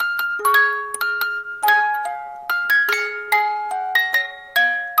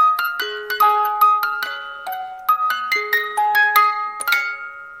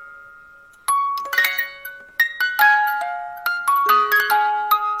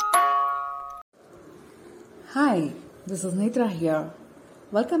Hi, this is Nitra here.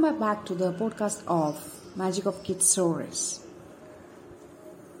 Welcome back to the podcast of Magic of Kids Stories.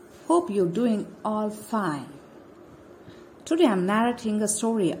 Hope you're doing all fine. Today I'm narrating a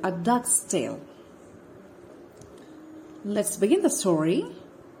story, A Duck's Tale. Let's begin the story.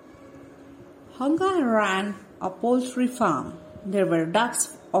 Hunga ran a poultry farm. There were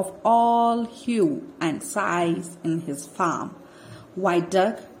ducks of all hue and size in his farm. White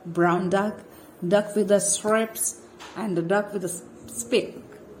duck, brown duck, duck with the stripes, and the duck with the spick.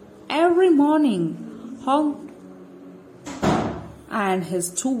 Every morning, Hong and his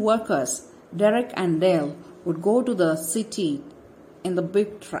two workers, Derek and Dale, would go to the city in the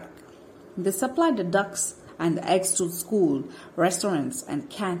big truck. They supplied the ducks and the eggs to school, restaurants, and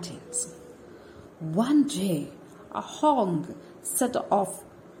canteens. One day, a Hong set off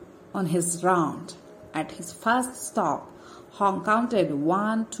on his round. At his first stop, Hong counted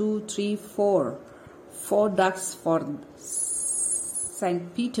 1, 2, 3, 4 ducks for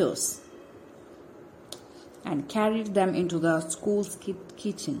St. Peter's and carried them into the school's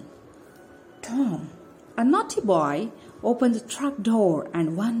kitchen. Tom, a naughty boy, opened the truck door,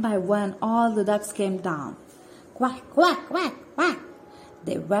 and one by one all the ducks came down. Quack, quack, quack, quack.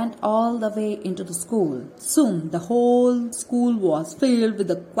 They went all the way into the school. Soon the whole school was filled with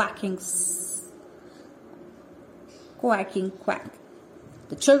the quacking quack.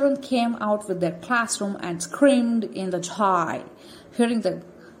 The children came out with their classroom and screamed in the joy. Hearing the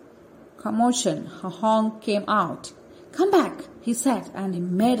commotion, Hong came out. "Come back," he said, and he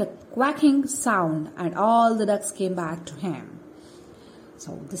made a quacking sound, and all the ducks came back to him.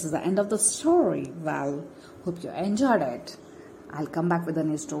 So this is the end of the story. Well, hope you enjoyed it. I'll come back with a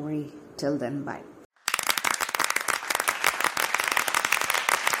new story. Till then, bye.